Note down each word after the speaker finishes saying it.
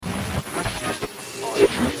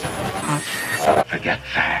Forget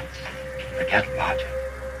facts. Forget logic.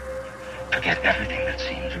 Forget everything that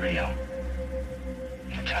seems real.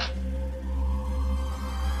 Just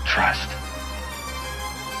trust.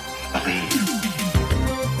 Believe.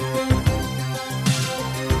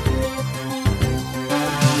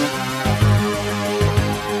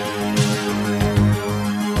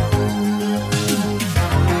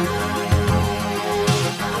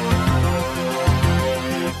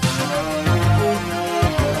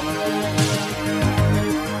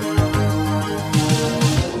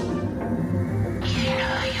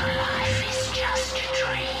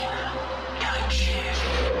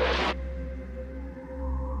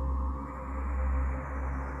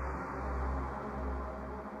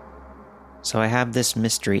 So I have this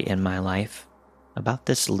mystery in my life about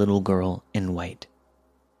this little girl in white.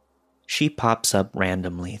 She pops up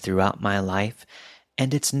randomly throughout my life,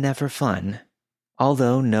 and it's never fun,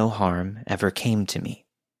 although no harm ever came to me.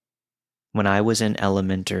 When I was in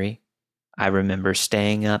elementary, I remember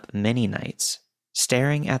staying up many nights,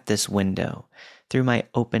 staring at this window through my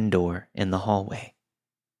open door in the hallway.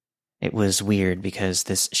 It was weird because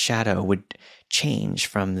this shadow would change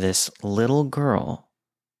from this little girl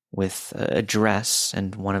with a dress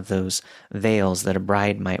and one of those veils that a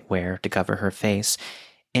bride might wear to cover her face,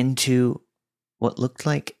 into what looked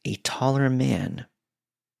like a taller man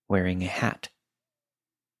wearing a hat.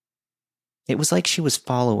 It was like she was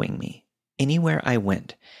following me anywhere I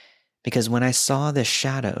went, because when I saw the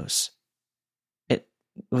shadows, it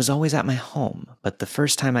was always at my home, but the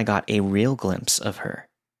first time I got a real glimpse of her,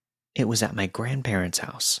 it was at my grandparents'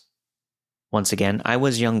 house. Once again, I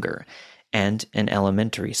was younger and in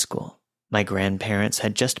elementary school. My grandparents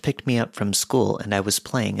had just picked me up from school and I was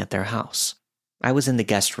playing at their house. I was in the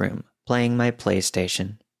guest room playing my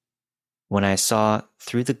PlayStation when I saw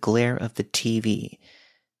through the glare of the TV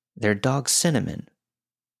their dog Cinnamon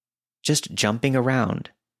just jumping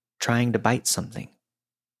around trying to bite something.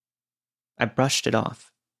 I brushed it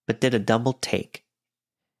off, but did a double take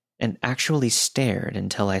and actually stared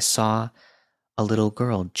until I saw a little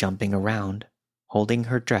girl jumping around, holding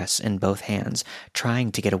her dress in both hands,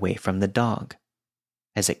 trying to get away from the dog,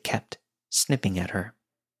 as it kept snipping at her.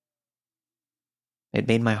 It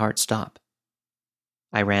made my heart stop.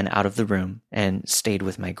 I ran out of the room and stayed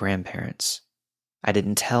with my grandparents. I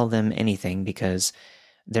didn't tell them anything because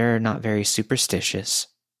they're not very superstitious,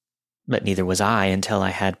 but neither was I until I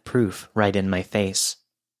had proof right in my face.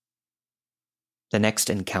 The next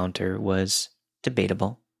encounter was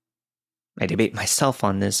debatable. I debate myself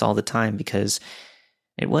on this all the time because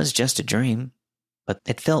it was just a dream, but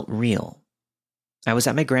it felt real. I was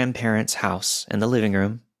at my grandparents' house in the living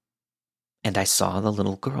room, and I saw the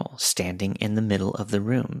little girl standing in the middle of the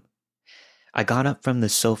room. I got up from the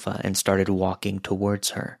sofa and started walking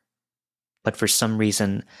towards her, but for some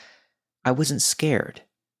reason, I wasn't scared.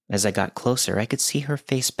 As I got closer, I could see her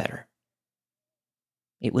face better.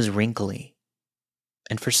 It was wrinkly,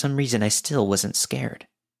 and for some reason, I still wasn't scared.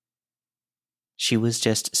 She was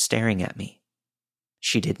just staring at me.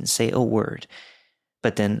 She didn't say a word,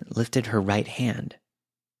 but then lifted her right hand.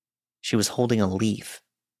 She was holding a leaf.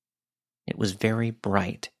 It was very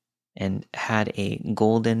bright and had a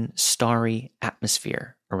golden, starry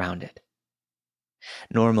atmosphere around it.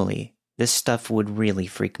 Normally, this stuff would really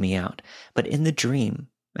freak me out, but in the dream,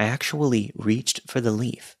 I actually reached for the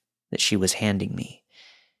leaf that she was handing me,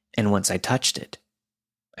 and once I touched it,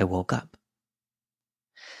 I woke up.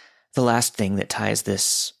 The last thing that ties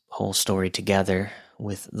this whole story together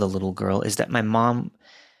with the little girl is that my mom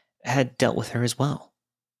had dealt with her as well.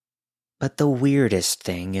 But the weirdest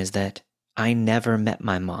thing is that I never met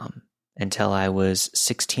my mom until I was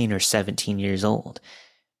 16 or 17 years old.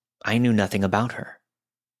 I knew nothing about her.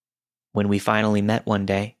 When we finally met one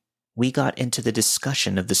day, we got into the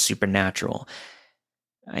discussion of the supernatural.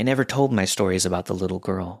 I never told my stories about the little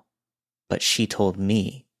girl, but she told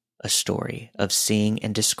me a story of seeing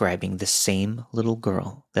and describing the same little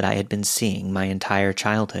girl that I had been seeing my entire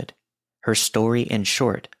childhood. Her story, in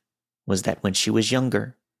short, was that when she was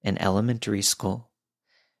younger, in elementary school,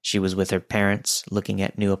 she was with her parents looking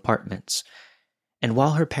at new apartments, and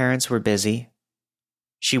while her parents were busy,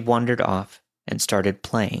 she wandered off and started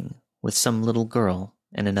playing with some little girl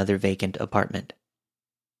in another vacant apartment.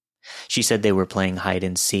 She said they were playing hide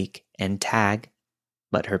and seek and tag,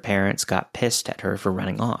 but her parents got pissed at her for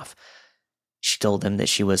running off. She told them that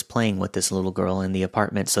she was playing with this little girl in the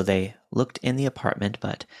apartment, so they looked in the apartment,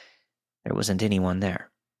 but there wasn't anyone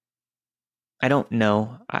there. I don't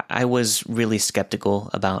know. I was really skeptical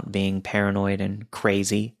about being paranoid and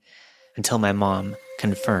crazy until my mom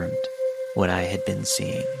confirmed what I had been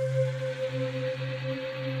seeing.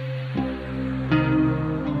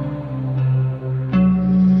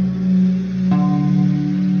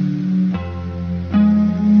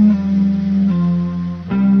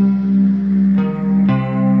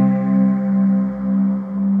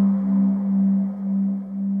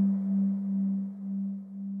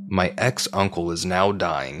 My ex-uncle is now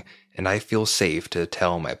dying, and I feel safe to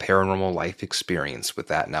tell my paranormal life experience with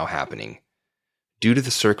that now happening. Due to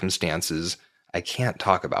the circumstances, I can't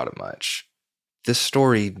talk about it much. This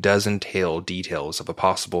story does entail details of a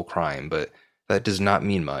possible crime, but that does not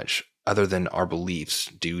mean much other than our beliefs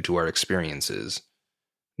due to our experiences.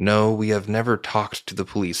 No, we have never talked to the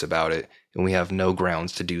police about it, and we have no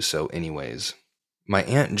grounds to do so anyways. My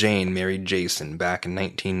Aunt Jane married Jason back in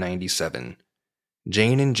 1997.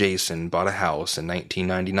 Jane and Jason bought a house in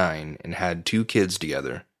 1999 and had 2 kids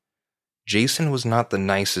together. Jason was not the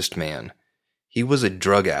nicest man. He was a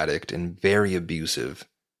drug addict and very abusive.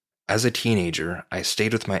 As a teenager, I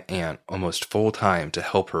stayed with my aunt almost full time to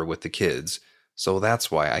help her with the kids, so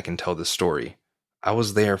that's why I can tell this story. I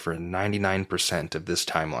was there for 99% of this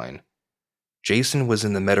timeline. Jason was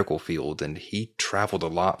in the medical field and he traveled a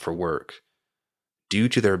lot for work. Due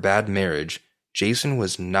to their bad marriage, Jason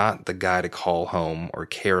was not the guy to call home or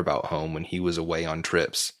care about home when he was away on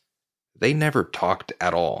trips. They never talked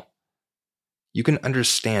at all. You can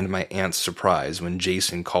understand my aunt's surprise when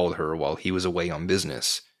Jason called her while he was away on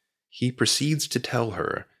business. He proceeds to tell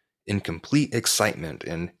her, in complete excitement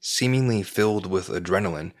and seemingly filled with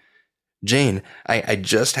adrenaline, "Jane, I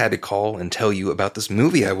just had to call and tell you about this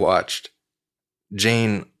movie I watched."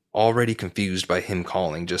 Jane, already confused by him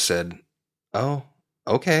calling, just said, "Oh,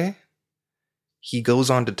 okay." He goes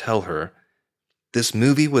on to tell her, "This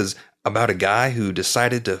movie was about a guy who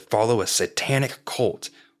decided to follow a satanic cult,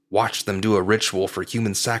 watched them do a ritual for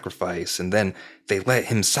human sacrifice, and then they let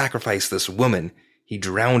him sacrifice this woman. He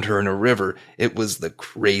drowned her in a river. It was the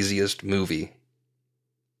craziest movie."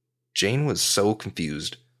 Jane was so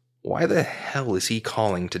confused. Why the hell is he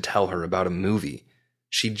calling to tell her about a movie?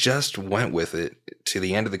 She just went with it to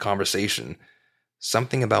the end of the conversation.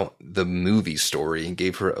 Something about the movie story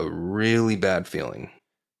gave her a really bad feeling.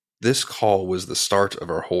 This call was the start of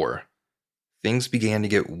our horror. Things began to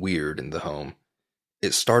get weird in the home.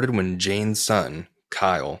 It started when Jane's son,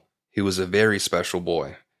 Kyle, who was a very special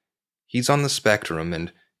boy. He's on the spectrum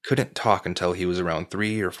and couldn't talk until he was around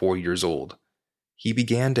 3 or 4 years old. He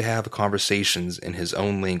began to have conversations in his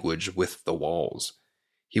own language with the walls.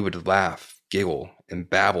 He would laugh, giggle, and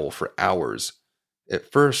babble for hours.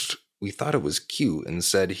 At first, we thought it was cute and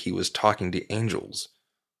said he was talking to angels.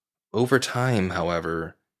 Over time,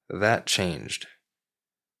 however, that changed.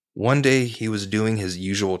 One day he was doing his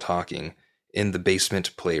usual talking in the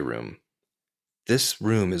basement playroom. This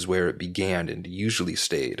room is where it began and usually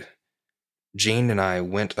stayed. Jane and I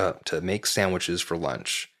went up to make sandwiches for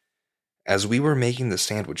lunch. As we were making the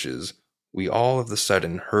sandwiches, we all of a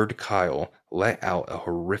sudden heard Kyle let out a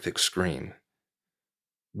horrific scream.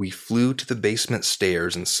 We flew to the basement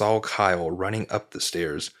stairs and saw Kyle running up the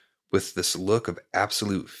stairs with this look of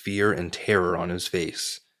absolute fear and terror on his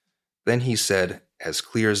face. Then he said, as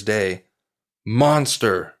clear as day,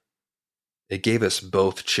 "Monster!" It gave us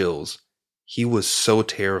both chills. He was so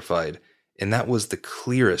terrified, and that was the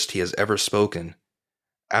clearest he has ever spoken.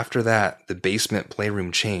 After that, the basement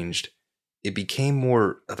playroom changed. It became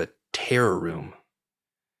more of a terror room.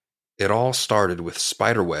 It all started with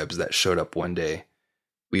spider webs that showed up one day.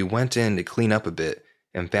 We went in to clean up a bit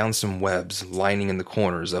and found some webs lining in the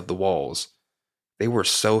corners of the walls. They were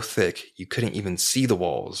so thick you couldn't even see the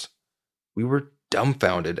walls. We were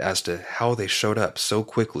dumbfounded as to how they showed up so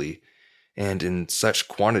quickly and in such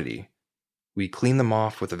quantity. We cleaned them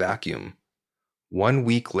off with a vacuum. 1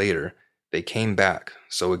 week later, they came back,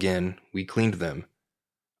 so again, we cleaned them.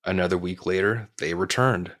 Another week later, they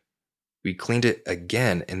returned. We cleaned it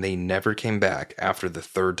again, and they never came back after the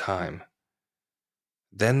 3rd time.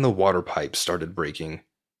 Then the water pipes started breaking.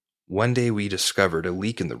 One day we discovered a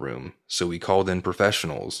leak in the room, so we called in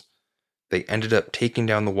professionals. They ended up taking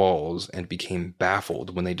down the walls and became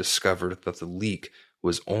baffled when they discovered that the leak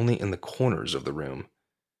was only in the corners of the room.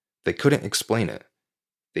 They couldn't explain it.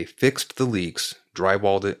 They fixed the leaks,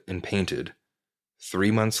 drywalled it, and painted.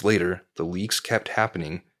 3 months later, the leaks kept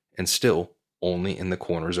happening, and still only in the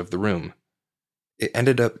corners of the room. It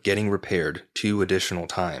ended up getting repaired 2 additional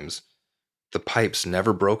times. The pipes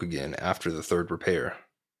never broke again after the 3rd repair.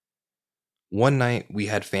 One night we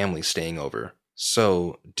had family staying over,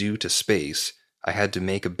 so, due to space, I had to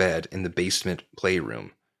make a bed in the basement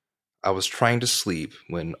playroom. I was trying to sleep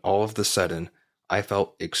when all of a sudden I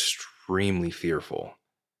felt extremely fearful.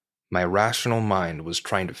 My rational mind was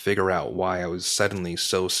trying to figure out why I was suddenly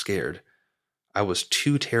so scared. I was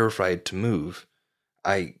too terrified to move.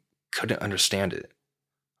 I couldn't understand it.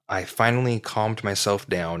 I finally calmed myself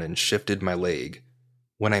down and shifted my leg.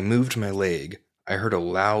 When I moved my leg, I heard a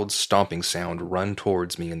loud stomping sound run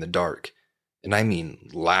towards me in the dark, and I mean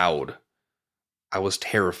loud. I was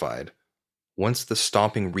terrified. Once the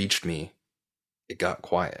stomping reached me, it got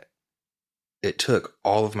quiet. It took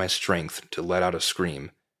all of my strength to let out a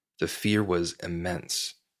scream. The fear was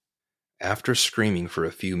immense. After screaming for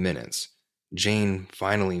a few minutes, Jane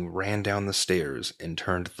finally ran down the stairs and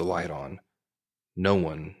turned the light on. No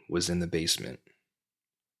one was in the basement.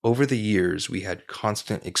 Over the years, we had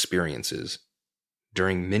constant experiences.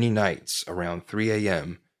 During many nights around 3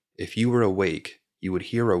 a.m., if you were awake, you would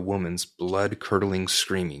hear a woman's blood-curdling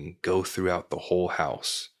screaming go throughout the whole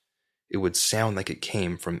house. It would sound like it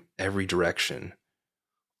came from every direction.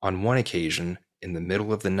 On one occasion, in the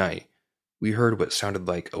middle of the night, we heard what sounded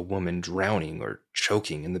like a woman drowning or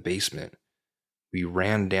choking in the basement. We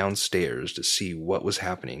ran downstairs to see what was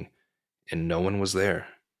happening, and no one was there.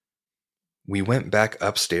 We went back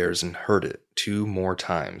upstairs and heard it 2 more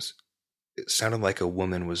times. It sounded like a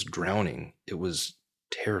woman was drowning. It was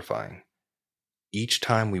terrifying. Each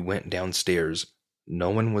time we went downstairs, no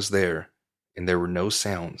one was there, and there were no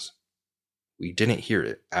sounds. We didn't hear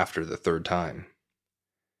it after the 3rd time.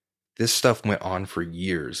 This stuff went on for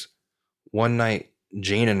years. One night,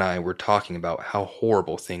 Jane and I were talking about how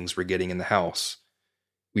horrible things were getting in the house.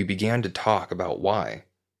 We began to talk about why.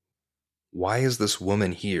 Why is this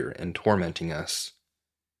woman here and tormenting us?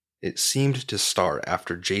 It seemed to start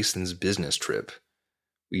after Jason's business trip.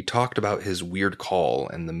 We talked about his weird call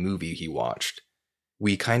and the movie he watched.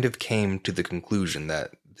 We kind of came to the conclusion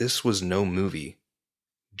that this was no movie.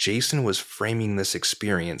 Jason was framing this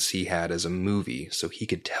experience he had as a movie so he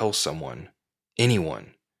could tell someone,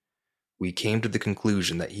 anyone. We came to the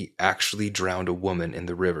conclusion that he actually drowned a woman in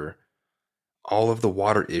the river. All of the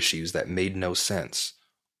water issues that made no sense,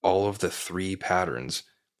 all of the 3 patterns,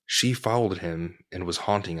 she followed him and was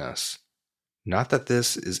haunting us. Not that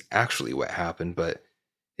this is actually what happened, but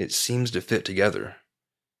it seems to fit together.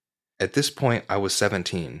 At this point, I was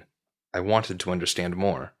 17. I wanted to understand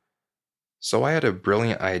more. So I had a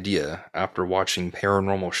brilliant idea after watching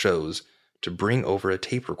paranormal shows to bring over a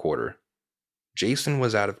tape recorder. Jason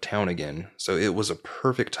was out of town again, so it was a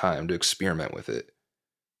perfect time to experiment with it.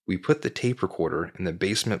 We put the tape recorder in the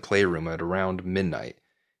basement playroom at around midnight,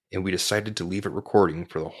 and we decided to leave it recording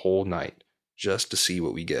for the whole night, just to see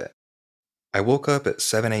what we get. I woke up at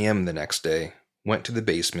 7 a.m. the next day, went to the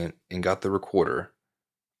basement, and got the recorder.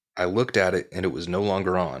 I looked at it and it was no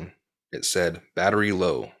longer on. It said, "Battery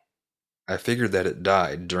low." I figured that it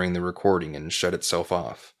died during the recording and shut itself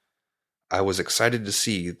off. I was excited to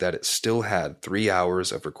see that it still had 3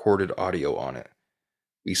 hours of recorded audio on it.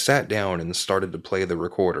 We sat down and started to play the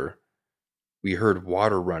recorder. We heard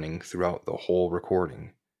water running throughout the whole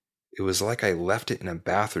recording. It was like I left it in a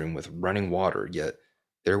bathroom with running water, yet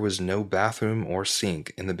there was no bathroom or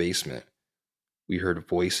sink in the basement. We heard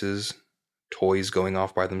voices, toys going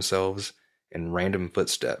off by themselves, and random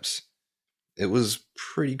footsteps. It was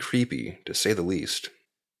pretty creepy, to say the least.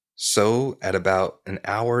 So, at about an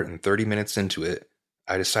hour and 30 minutes into it,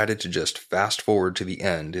 I decided to just fast forward to the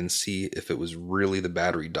end and see if it was really the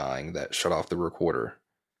battery dying that shut off the recorder.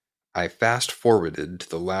 I fast forwarded to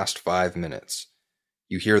the last 5 minutes.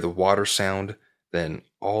 You hear the water sound, then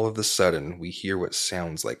all of a sudden we hear what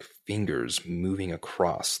sounds like fingers moving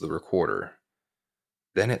across the recorder.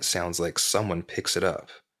 Then it sounds like someone picks it up.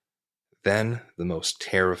 Then the most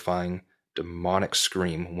terrifying, demonic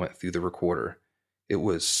scream went through the recorder. It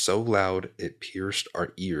was so loud it pierced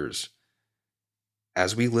our ears.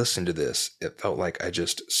 As we listened to this, it felt like I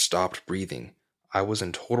just stopped breathing. I was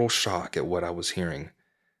in total shock at what I was hearing.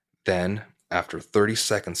 Then, after 30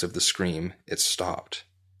 seconds of the scream, it stopped.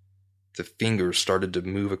 The fingers started to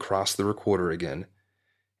move across the recorder again,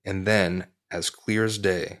 and then, as clear as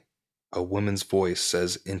day, a woman's voice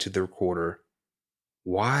says into the recorder,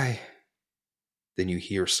 "Why?" Then you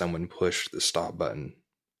hear someone push the stop button.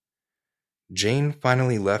 Jane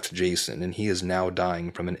finally left Jason, and he is now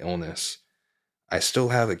dying from an illness. I still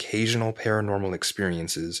have occasional paranormal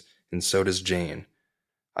experiences, and so does Jane.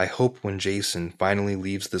 I hope when Jason finally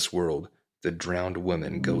leaves this world, the drowned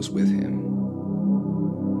woman goes with him.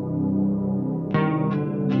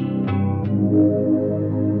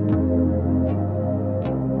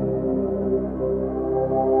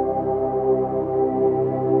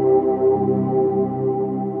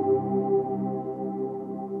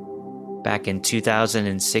 Back in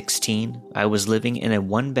 2016, I was living in a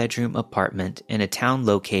 1-bedroom apartment in a town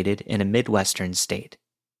located in a Midwestern state.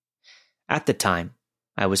 At the time,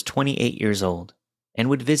 I was 28 years old and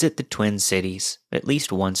would visit the Twin Cities at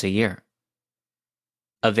least once a year.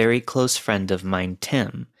 A very close friend of mine,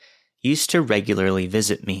 Tim, used to regularly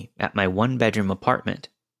visit me at my 1-bedroom apartment,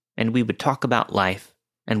 and we would talk about life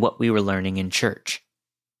and what we were learning in church.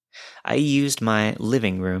 I used my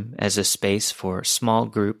living room as a space for small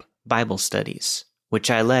group Bible studies, which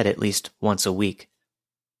I led at least once a week.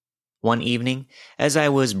 One evening, as I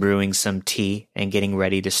was brewing some tea and getting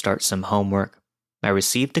ready to start some homework, I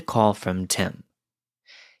received a call from Tim.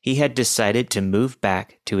 He had decided to move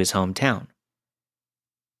back to his hometown.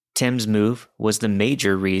 Tim's move was the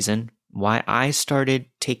major reason why I started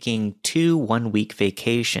taking 2 one-week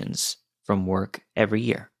vacations from work every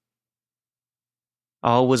year.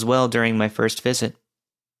 All was well during my first visit.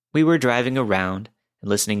 We were driving around and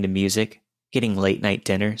listening to music, getting late-night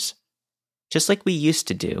dinners, just like we used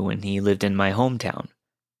to do when he lived in my hometown.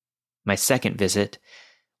 My second visit,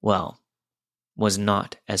 was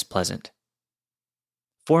not as pleasant.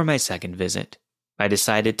 For my second visit, I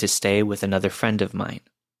decided to stay with another friend of mine.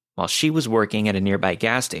 While she was working at a nearby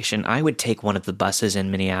gas station, I would take one of the buses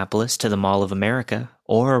in Minneapolis to the Mall of America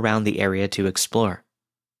or around the area to explore.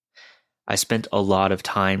 I spent a lot of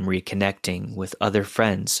time reconnecting with other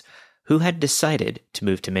friends who had decided to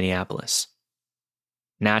move to Minneapolis.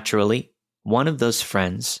 Naturally, one of those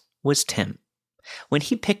friends was Tim. When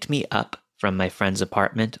he picked me up from my friend's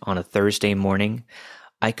apartment on a Thursday morning,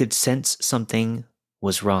 I could sense something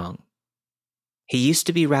was wrong. He used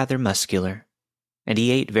to be rather muscular, and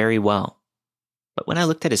he ate very well. But when I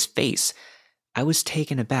looked at his face, I was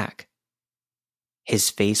taken aback. His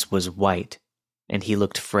face was white, and he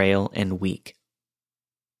looked frail and weak.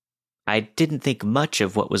 I didn't think much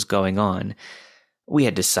of what was going on. We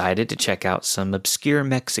had decided to check out some obscure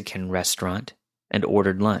Mexican restaurant and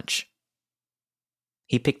ordered lunch.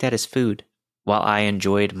 He picked at his food while I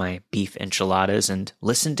enjoyed my beef enchiladas and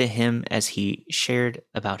listened to him as he shared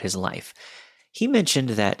about his life. He mentioned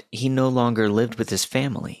that he no longer lived with his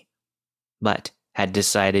family, but had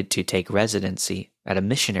decided to take residency at a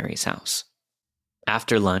missionary's house.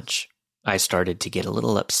 After lunch, I started to get a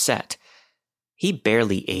little upset. He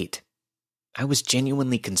barely ate. I was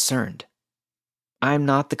genuinely concerned. I'm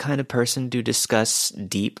not the kind of person to discuss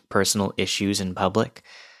deep personal issues in public,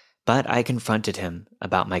 but I confronted him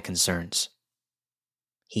about my concerns.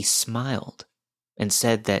 He smiled and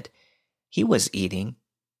said that he was eating,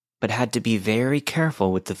 but had to be very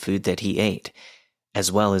careful with the food that he ate,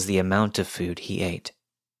 as well as the amount of food he ate.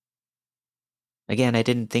 Again, I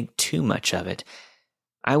didn't think too much of it.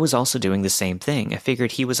 I was also doing the same thing. I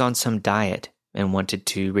figured he was on some diet and wanted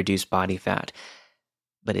to reduce body fat,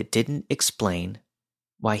 but it didn't explain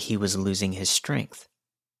why he was losing his strength.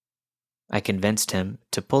 I convinced him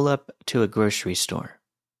to pull up to a grocery store.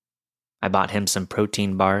 I bought him some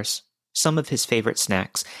protein bars, some of his favorite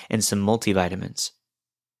snacks, and some multivitamins.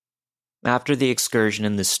 After the excursion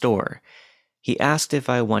in the store, he asked if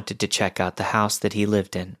I wanted to check out the house that he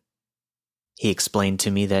lived in. He explained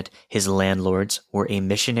to me that his landlords were a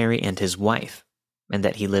missionary and his wife, and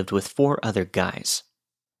that he lived with 4 other guys.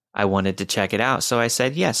 I wanted to check it out, so I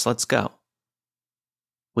said, yes, let's go.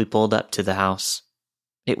 We pulled up to the house.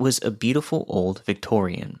 It was a beautiful old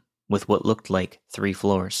Victorian with what looked like 3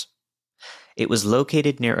 floors. It was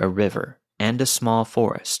located near a river and a small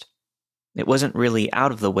forest. It wasn't really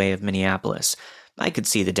out of the way of Minneapolis. I could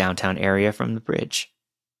see the downtown area from the bridge.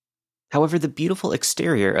 However, the beautiful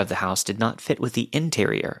exterior of the house did not fit with the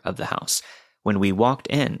interior of the house. When we walked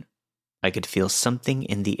in, I could feel something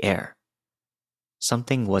in the air.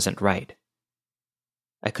 Something wasn't right.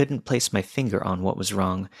 I couldn't place my finger on what was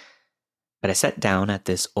wrong, but I sat down at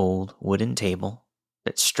this old wooden table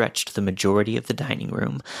that stretched the majority of the dining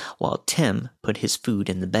room while Tim put his food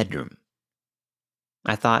in the bedroom.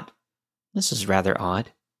 I thought, this is rather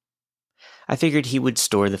odd. I figured he would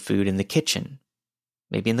store the food in the kitchen,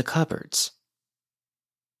 maybe in the cupboards.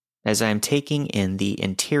 As I am taking in the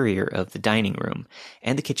interior of the dining room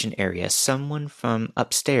and the kitchen area, someone from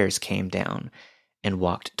upstairs came down and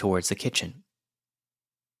walked towards the kitchen.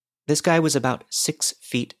 This guy was about 6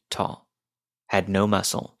 feet tall, had no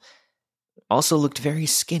muscle, also looked very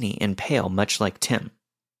skinny and pale, much like Tim.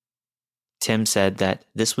 Tim said that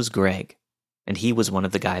this was Greg, and he was one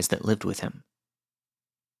of the guys that lived with him.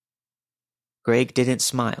 Greg didn't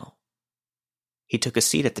smile. He took a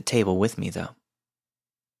seat at the table with me, though.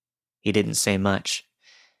 He didn't say much,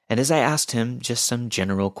 and as I asked him just some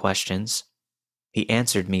general questions, he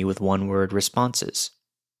answered me with one-word responses.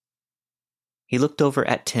 He looked over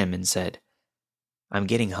at Tim and said, "I'm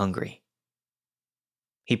getting hungry."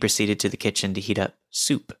 He proceeded to the kitchen to heat up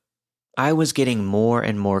soup. I was getting more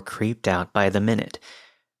and more creeped out by the minute,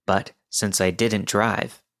 but since I didn't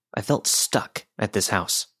drive, I felt stuck at this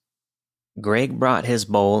house. Greg brought his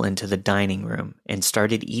bowl into the dining room and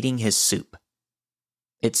started eating his soup.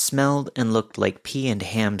 It smelled and looked like pea and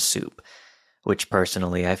ham soup, which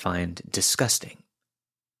personally I find disgusting.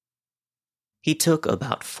 He took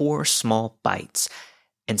about 4 small bites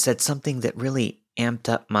and said something that really amped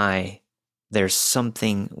up my "there's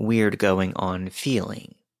something weird going on"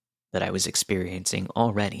 feeling that I was experiencing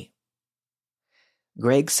already.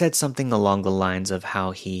 Greg said something along the lines of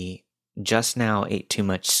how he just now ate too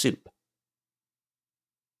much soup.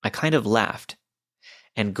 I kind of laughed,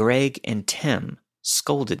 and Greg and Tim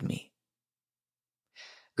scolded me.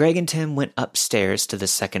 Greg and Tim went upstairs to the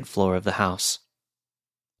second floor of the house.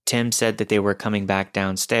 Tim said that they were coming back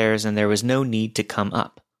downstairs and there was no need to come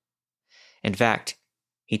up. In fact,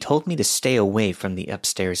 he told me to stay away from the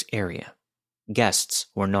upstairs area. Guests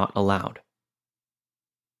were not allowed.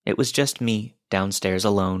 It was just me downstairs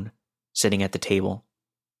alone, sitting at the table.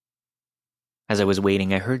 As I was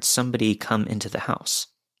waiting, I heard somebody come into the house.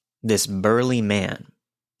 This burly man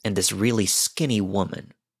and this really skinny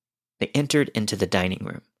woman. They entered into the dining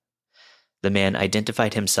room. The man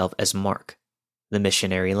identified himself as Mark, the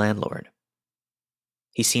missionary landlord.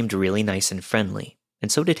 He seemed really nice and friendly,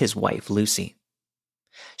 and so did his wife, Lucy.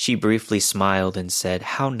 She briefly smiled and said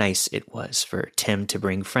how nice it was for Tim to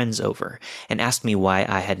bring friends over, and asked me why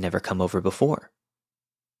I had never come over before.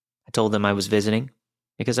 I told them I was visiting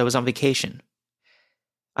because I was on vacation.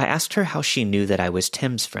 I asked her how she knew that I was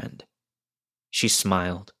Tim's friend. She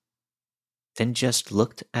smiled, then just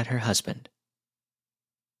looked at her husband.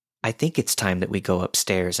 "I think it's time that we go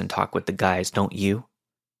upstairs and talk with the guys, don't you?"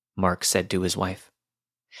 Mark said to his wife.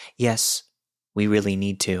 "Yes, we really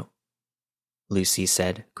need to," Lucy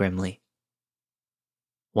said grimly.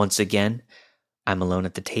 Once again, I'm alone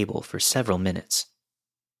at the table for several minutes.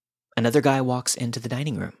 Another guy walks into the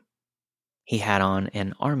dining room. He had on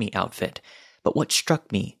an army outfit, but what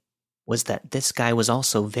struck me was that this guy was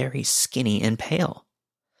also very skinny and pale.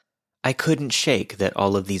 I couldn't shake that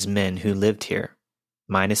all of these men who lived here,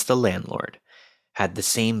 minus the landlord, had the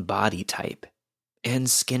same body type and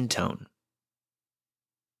skin tone.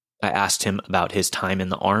 I asked him about his time in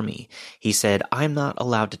the army. He said, "I'm not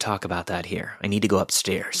allowed to talk about that here. I need to go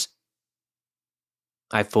upstairs."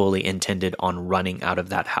 I fully intended on running out of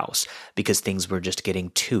that house because things were just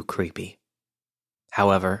getting too creepy.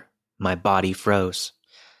 However, my body froze.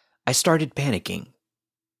 I started panicking.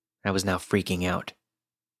 I was now freaking out.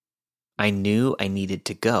 I knew I needed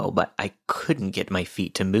to go, but I couldn't get my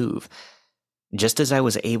feet to move. Just as I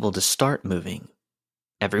was able to start moving,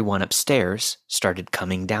 everyone upstairs started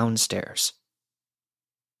coming downstairs.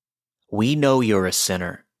 "We know you're a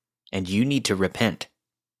sinner, and you need to repent,"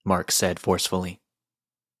 Mark said forcefully.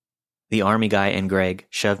 The army guy and Greg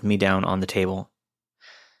shoved me down on the table.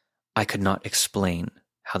 I could not explain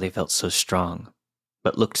how they felt so strong,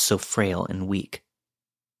 but looked so frail and weak.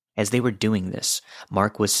 As they were doing this,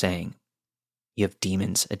 Mark was saying, "You have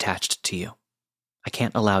demons attached to you. I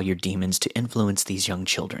can't allow your demons to influence these young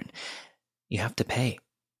children. You have to pay."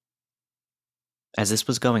 As this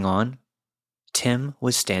was going on, Tim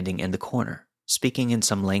was standing in the corner, speaking in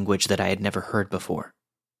some language that I had never heard before.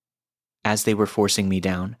 As they were forcing me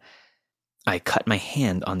down, I cut my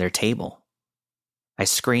hand on their table. I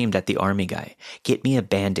screamed at the army guy, "Get me a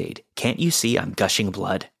Band-Aid. Can't you see I'm gushing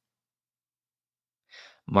blood?"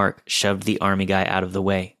 Mark shoved the army guy out of the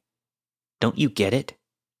way. "Don't you get it?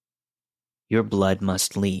 Your blood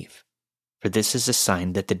must leave, for this is a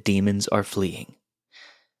sign that the demons are fleeing.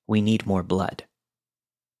 We need more blood."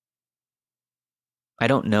 I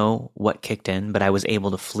don't know what kicked in, but I was able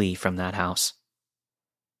to flee from that house.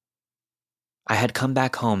 I had come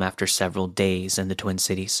back home after several days in the Twin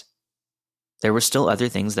Cities. There were still other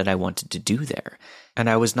things that I wanted to do there, and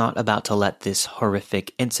I was not about to let this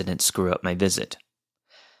horrific incident screw up my visit.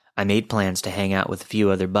 I made plans to hang out with a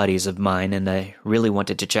few other buddies of mine, and I really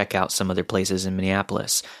wanted to check out some other places in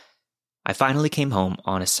Minneapolis. I finally came home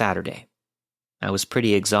on a Saturday. I was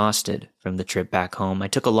pretty exhausted from the trip back home. I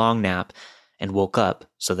took a long nap and woke up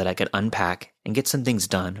so that I could unpack and get some things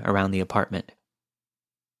done around the apartment.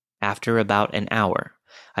 After about an hour,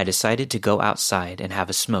 I decided to go outside and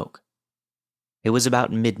have a smoke. It was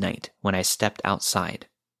about midnight when I stepped outside.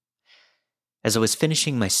 As I was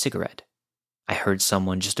finishing my cigarette, I heard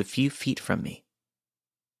someone just a few feet from me.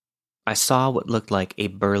 I saw what looked like a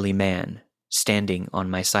burly man standing on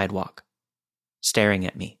my sidewalk, staring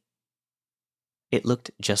at me. It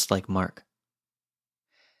looked just like Mark.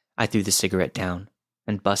 I threw the cigarette down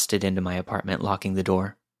and busted into my apartment, locking the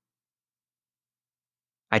door.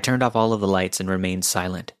 I turned off all of the lights and remained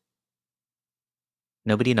silent.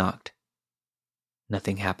 Nobody knocked.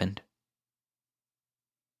 Nothing happened.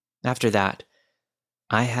 After that,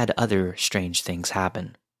 I had other strange things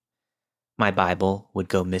happen. My Bible would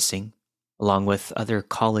go missing, along with other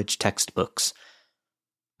college textbooks.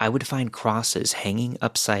 I would find crosses hanging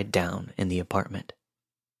upside down in the apartment.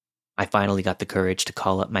 I finally got the courage to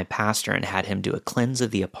call up my pastor and had him do a cleanse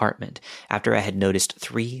of the apartment after I had noticed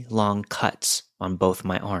 3 long cuts on both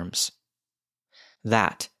my arms.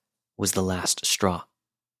 That was the last straw.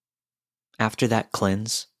 After that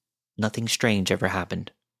cleanse, nothing strange ever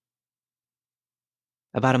happened.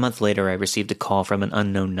 About a month later, I received a call from an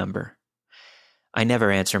unknown number. I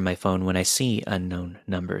never answer my phone when I see unknown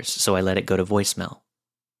numbers, so I let it go to voicemail.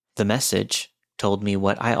 The message told me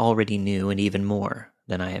what I already knew and even more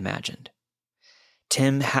than I imagined.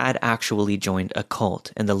 Tim had actually joined a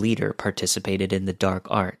cult, and the leader participated in the dark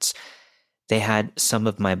arts. They had some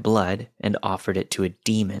of my blood and offered it to a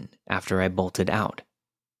demon after I bolted out.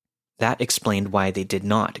 That explained why they did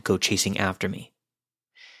not go chasing after me.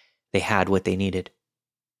 They had what they needed.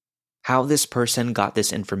 How this person got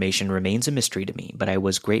this information remains a mystery to me, but I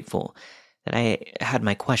was grateful that I had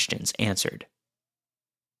my questions answered.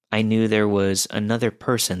 I knew there was another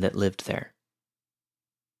person that lived there.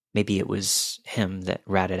 Maybe it was him that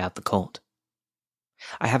ratted out the cult.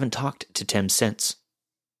 I haven't talked to Tim since,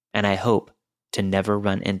 and I hope to never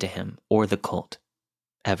run into him or the cult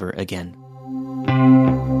ever again.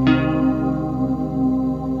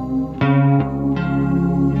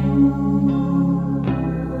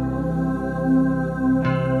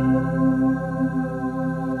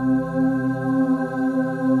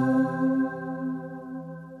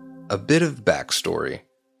 A bit of backstory.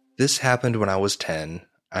 This happened when I was 10.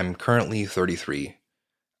 I'm currently 33.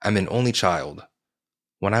 I'm an only child.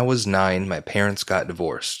 When I was 9, my parents got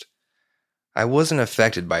divorced. I wasn't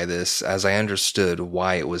affected by this as I understood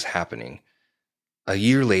why it was happening. A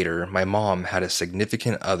year later, my mom had a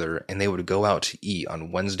significant other and they would go out to eat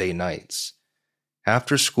on Wednesday nights.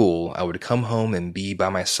 After school, I would come home and be by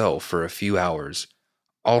myself for a few hours.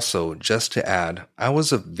 Also, just to add, I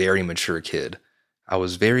was a very mature kid. I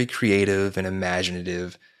was very creative and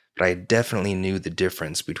imaginative, but I definitely knew the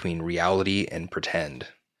difference between reality and pretend.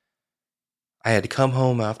 I had come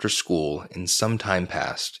home after school and some time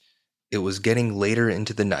passed. It was getting later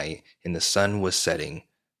into the night and the sun was setting.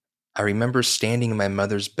 I remember standing in my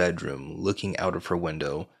mother's bedroom looking out of her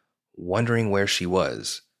window, wondering where she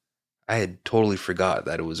was. I had totally forgot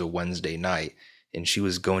that it was a Wednesday night and she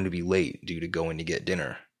was going to be late due to going to get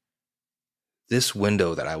dinner. This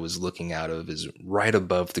window that I was looking out of is right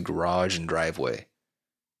above the garage and driveway.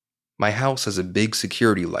 My house has a big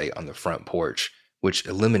security light on the front porch, which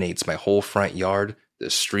eliminates my whole front yard, the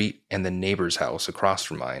street, and the neighbor's house across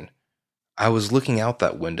from mine. I was looking out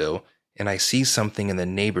that window, and I see something in the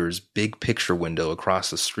neighbor's big picture window across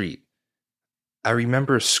the street. I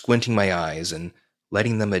remember squinting my eyes and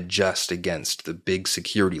letting them adjust against the big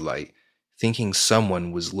security light, thinking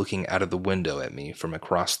someone was looking out of the window at me from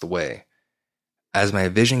across the way. As my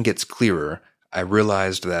vision gets clearer, I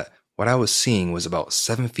realized that what I was seeing was about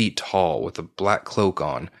 7 feet tall with a black cloak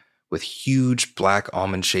on, with huge black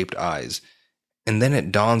almond-shaped eyes, and then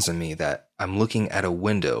it dawns on me that I'm looking at a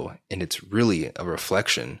window and it's really a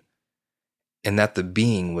reflection, and that the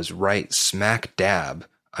being was right smack dab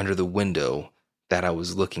under the window that I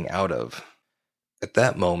was looking out of. At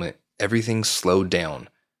that moment, everything slowed down.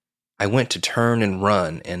 I went to turn and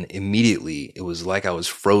run, and immediately it was like I was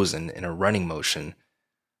frozen in a running motion.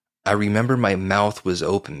 I remember my mouth was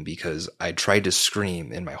open because I tried to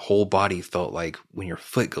scream and my whole body felt like when your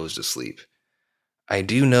foot goes to sleep. I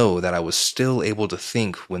do know that I was still able to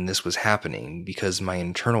think when this was happening because my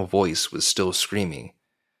internal voice was still screaming.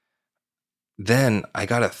 Then I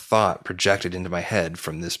got a thought projected into my head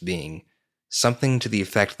from this being, something to the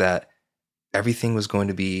effect that everything was going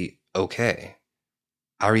to be okay.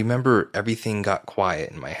 I remember everything got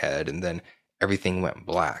quiet in my head and then everything went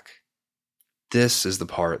black. This is the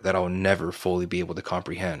part that I'll never fully be able to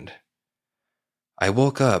comprehend. I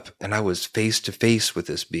woke up and I was face to face with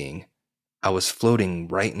this being. I was floating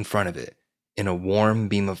right in front of it, in a warm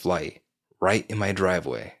beam of light, right in my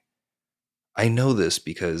driveway. I know this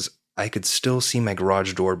because I could still see my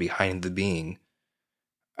garage door behind the being.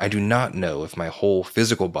 I do not know if my whole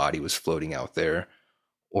physical body was floating out there,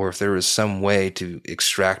 or if there was some way to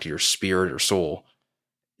extract your spirit or soul.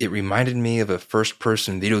 It reminded me of a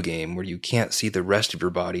first-person video game where you can't see the rest of your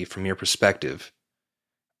body from your perspective.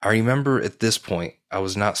 I remember at this point I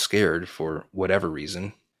was not scared for whatever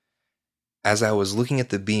reason. As I was looking at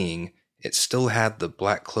the being, it still had the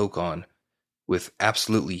black cloak on, with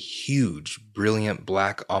absolutely huge, brilliant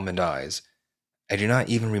black almond eyes. I do not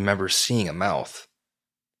even remember seeing a mouth.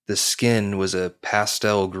 The skin was a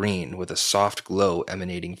pastel green with a soft glow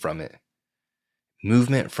emanating from it.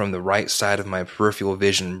 Movement from the right side of my peripheral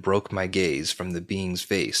vision broke my gaze from the being's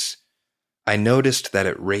face. I noticed that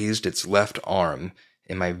it raised its left arm,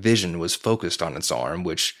 and my vision was focused on its arm,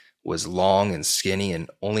 which was long and skinny and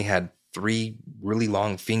only had 3 really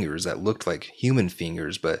long fingers that looked like human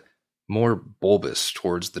fingers but more bulbous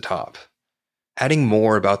towards the top. Adding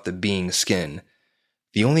more about the being skin,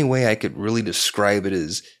 the only way I could really describe it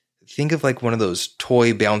is think of like one of those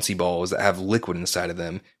toy bouncy balls that have liquid inside of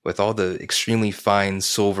them with all the extremely fine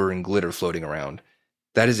silver and glitter floating around.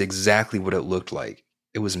 That is exactly what it looked like.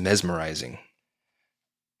 It was mesmerizing.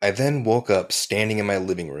 I then woke up standing in my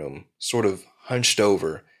living room, sort of hunched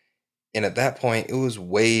over, and at that point it was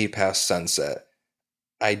way past sunset.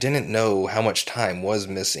 I didn't know how much time was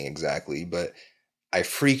missing exactly, but I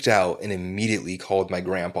freaked out and immediately called my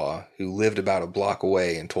grandpa, who lived about a block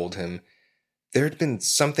away, and told him there had been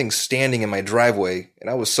something standing in my driveway, and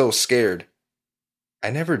I was so scared. I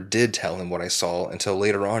never did tell him what I saw until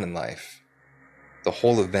later on in life. The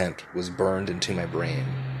whole event was burned into my brain.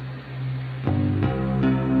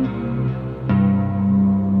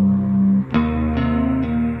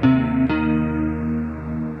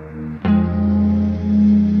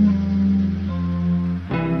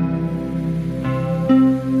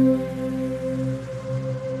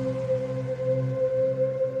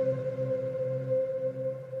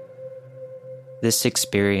 This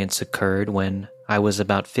experience occurred when I was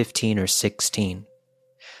about 15 or 16.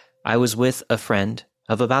 I was with a friend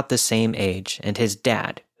of about the same age and his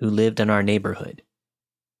dad who lived in our neighborhood.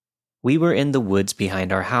 We were in the woods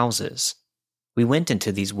behind our houses. We went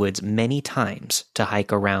into these woods many times to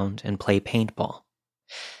hike around and play paintball.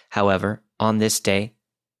 However, on this day,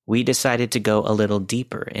 we decided to go a little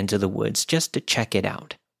deeper into the woods just to check it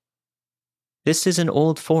out. This is an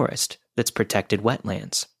old forest that's protected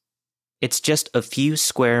wetlands. It's just a few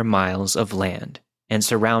square miles of land and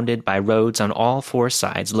surrounded by roads on all 4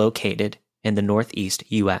 sides located in the northeast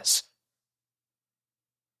U.S.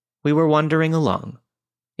 We were wandering along.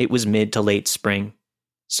 It was mid to late spring,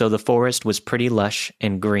 so the forest was pretty lush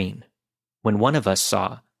and green, when one of us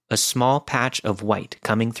saw a small patch of white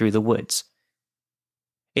coming through the woods.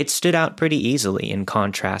 It stood out pretty easily in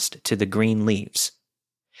contrast to the green leaves,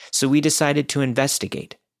 so we decided to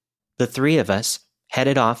investigate. The 3 of us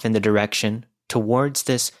headed off in the direction towards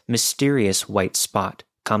this mysterious white spot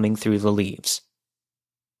coming through the leaves.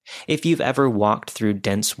 If you've ever walked through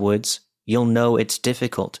dense woods, you'll know it's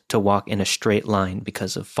difficult to walk in a straight line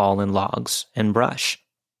because of fallen logs and brush.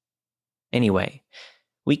 Anyway,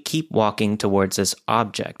 we keep walking towards this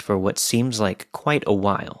object for what seems like quite a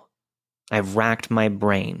while. I've racked my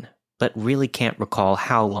brain, but really can't recall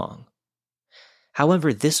how long.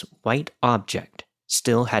 However, this white object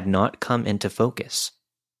still had not come into focus.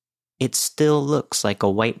 It still looks like a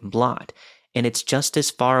white blot, and it's just as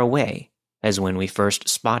far away as when we first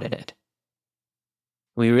spotted it.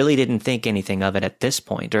 We really didn't think anything of it at this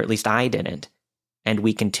point, or at least I didn't, and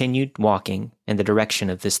we continued walking in the direction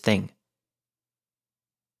of this thing.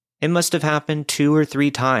 It must have happened 2 or 3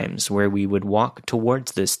 times where we would walk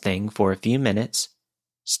towards this thing for a few minutes,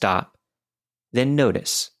 stop, then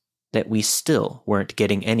notice that we still weren't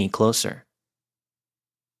getting any closer.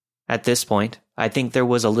 At this point, I think there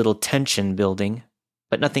was a little tension building,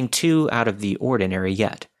 but nothing too out of the ordinary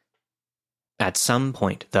yet. At some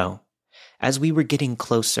point, though, as we were getting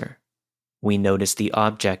closer, we noticed the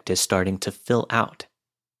object is starting to fill out.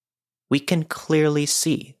 We can clearly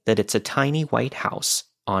see that it's a tiny white house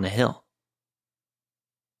on a hill.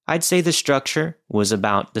 I'd say the structure was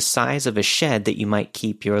about the size of a shed that you might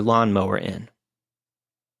keep your lawnmower in.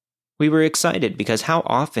 We were excited because how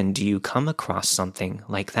often do you come across something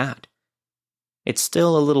like that? It's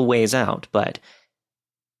still a little ways out, but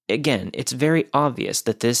again, it's very obvious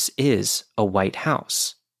that this is a white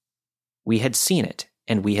house. We had seen it,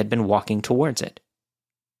 and we had been walking towards it.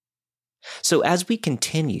 So as we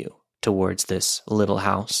continue towards this little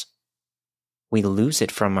house, we lose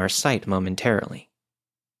it from our sight momentarily.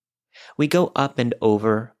 We go up and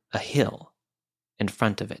over a hill in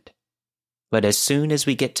front of it. But as soon as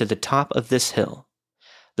we get to the top of this hill,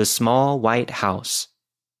 the small white house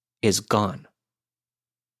is gone.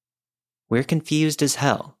 We're confused as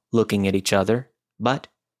hell looking at each other, but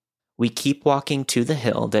we keep walking to the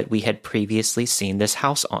hill that we had previously seen this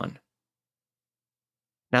house on.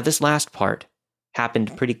 Now, this last part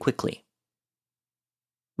happened pretty quickly.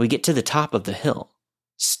 We get to the top of the hill,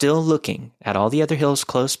 still looking at all the other hills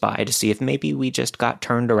close by to see if maybe we just got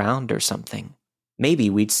turned around or something. Maybe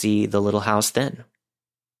we'd see the little house then.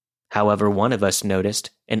 However, one of us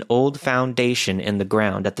noticed an old foundation in the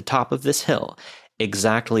ground at the top of this hill,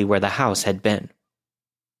 exactly where the house had been.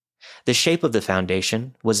 The shape of the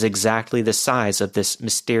foundation was exactly the size of this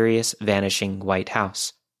mysterious vanishing white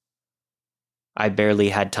house. I barely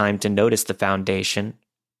had time to notice the foundation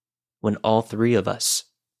when all 3 of us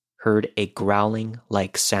heard a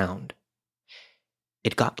growling-like sound.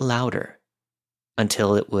 It got louder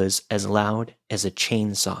until it was as loud as a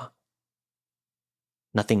chainsaw.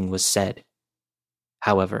 Nothing was said.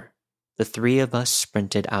 However, the three of us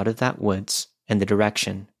sprinted out of that woods in the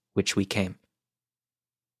direction which we came.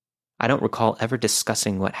 I don't recall ever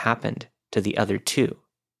discussing what happened to the other two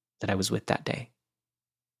that I was with that day.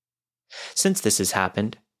 Since this has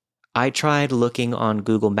happened, I tried looking on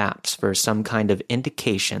Google Maps for some kind of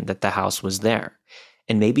indication that the house was there,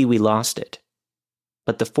 and maybe we lost it.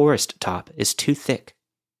 But the forest top is too thick.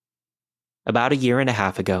 About 1.5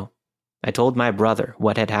 years ago, I told my brother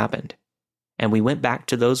what had happened, and we went back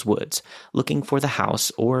to those woods looking for the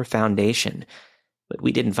house or foundation, but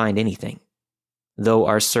we didn't find anything, though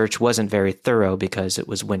our search wasn't very thorough because it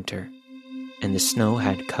was winter, and the snow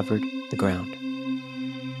had covered the ground.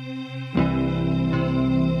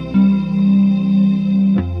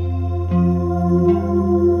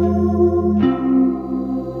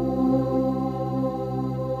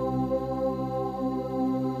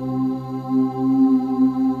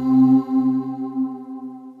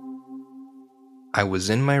 I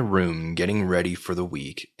was in my room getting ready for the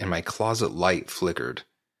week, and my closet light flickered.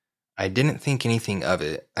 I didn't think anything of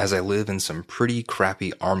it, as I live in some pretty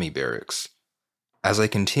crappy army barracks. As I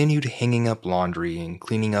continued hanging up laundry and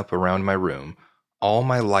cleaning up around my room, all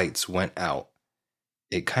my lights went out.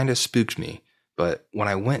 It kinda spooked me, but when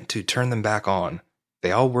I went to turn them back on,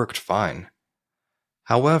 they all worked fine.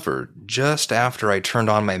 However, just after I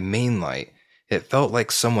turned on my main light, it felt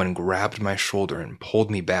like someone grabbed my shoulder and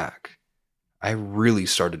pulled me back. I really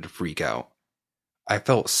started to freak out. I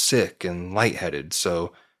felt sick and lightheaded,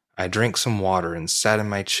 so I drank some water and sat in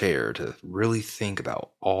my chair to really think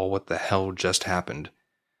about what the hell just happened.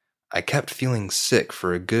 I kept feeling sick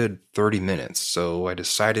for a good 30 minutes, so I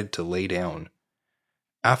decided to lay down.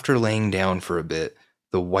 After laying down for a bit,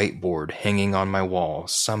 the whiteboard hanging on my wall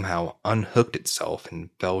somehow unhooked itself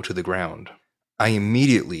and fell to the ground. I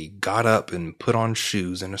immediately got up and put on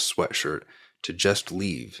shoes and a sweatshirt to just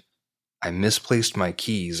leave. I misplaced my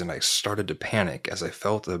keys and I started to panic as I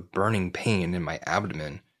felt a burning pain in my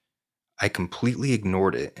abdomen. I completely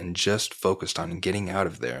ignored it and just focused on getting out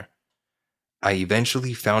of there. I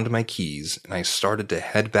eventually found my keys and I started to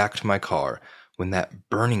head back to my car when that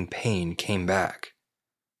burning pain came back.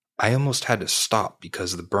 I almost had to stop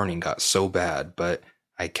because the burning got so bad, but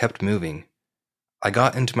I kept moving. I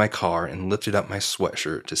got into my car and lifted up my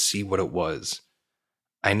sweatshirt to see what it was.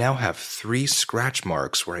 I now have 3 scratch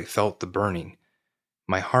marks where I felt the burning.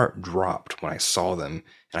 My heart dropped when I saw them,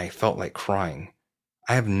 and I felt like crying.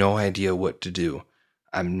 I have no idea what to do.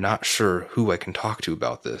 I'm not sure who I can talk to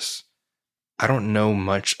about this. I don't know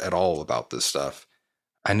much at all about this stuff.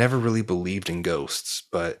 I never really believed in ghosts,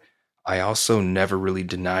 but I also never really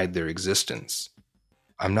denied their existence.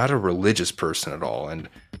 I'm not a religious person at all, and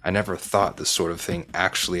I never thought this sort of thing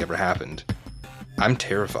actually ever happened. I'm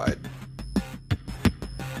terrified.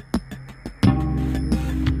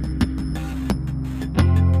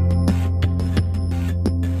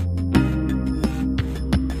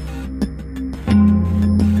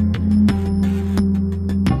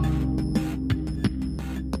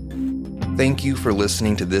 Thank you for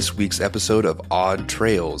listening to this week's episode of Odd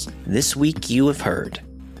Trails. This week you have heard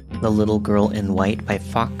The Little Girl in White by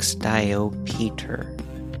Fox Dio Peter.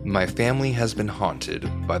 My family has been haunted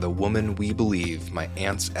by the woman we believe my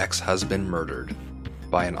aunt's ex-husband murdered,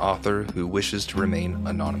 by an author who wishes to remain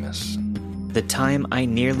anonymous. The Time I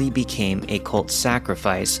Nearly Became a Cult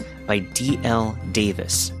Sacrifice by D.L.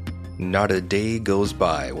 Davis. Not a day goes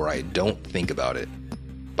by where I don't think about it,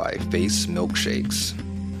 by Face Milkshakes.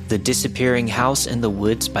 The Disappearing House in the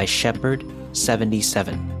Woods by Shepherd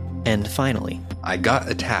 77. And finally, I Got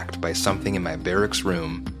Attacked by Something in My Barracks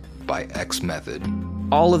Room by X Method.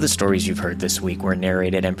 All of the stories you've heard this week were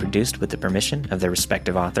narrated and produced with the permission of their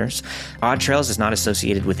respective authors. Odd Trails is not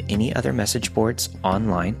associated with any other message boards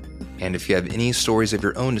online. And if you have any stories of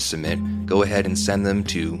your own to submit, go ahead and send them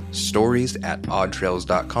to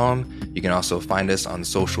stories@oddtrails.com. You can also find us on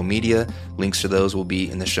social media. Links to those will be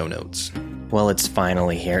in the show notes. Well, it's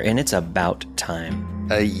finally here, and it's about time.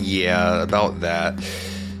 Yeah, about that.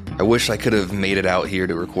 I wish I could have made it out here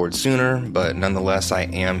to record sooner, but nonetheless, I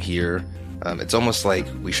am here. It's almost like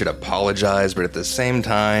we should apologize, but at the same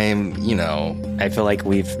time, I feel like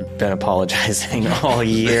we've been apologizing all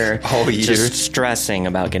year. All year. Just stressing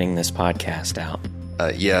about getting this podcast out.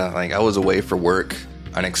 Yeah, I was away for work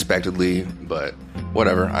unexpectedly, but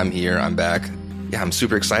whatever. I'm here. I'm back. Yeah, I'm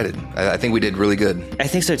super excited. I think we did really good. I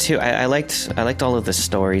think so too. I liked all of the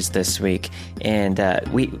stories this week, and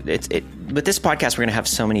with this podcast, we're going to have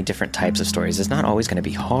so many different types of stories. It's not always going to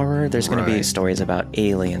be horror. There's going to be stories about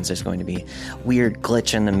aliens. There's going to be weird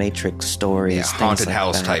glitch in the Matrix stories. Yeah, haunted like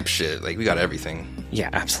house that. type shit. Like, we got everything. Yeah,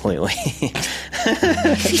 absolutely.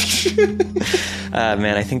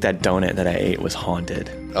 Man, I think that donut that I ate was haunted.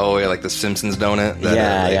 Oh, yeah, like the Simpsons donut.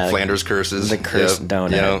 That, Flanders curses. The cursed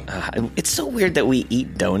donut. Yep. It's so weird that we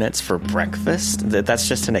eat donuts for breakfast. That's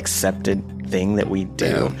just an accepted thing that we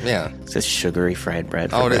do. Yeah. It's just sugary fried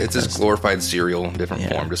bread for breakfast. It's just glorified cereal in different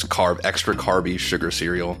form. Just extra carby sugar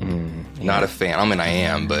cereal. Not a fan. I mean, I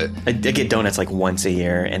am, but... I get donuts like once a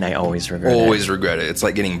year, and I always regret it. It's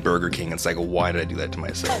like getting Burger King. It's like, why did I do that to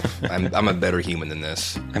myself? I'm a better human than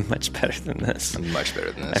this. I'm much better than this.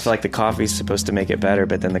 I feel like the coffee's supposed to make it better,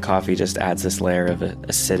 but then the coffee just adds this layer of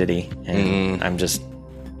acidity, and I'm just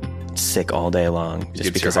sick all day long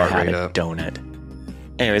just because I had a donut.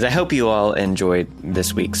 Anyways, I hope you all enjoyed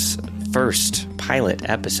this week's first pilot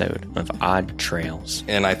episode of Odd Trails.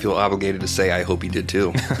 And I feel obligated to say I hope you did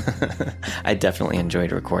too. I definitely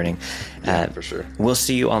enjoyed recording. Yeah, for sure. We'll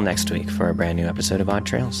see you all next week for a brand new episode of Odd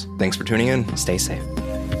Trails. Thanks for tuning in. Stay safe.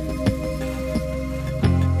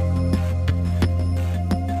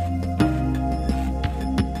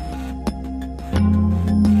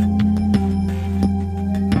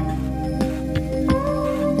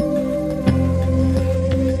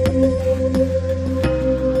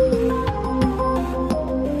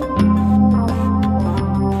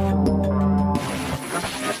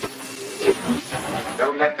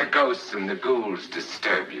 Don't let the ghosts and the ghouls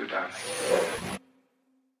disturb you, darling.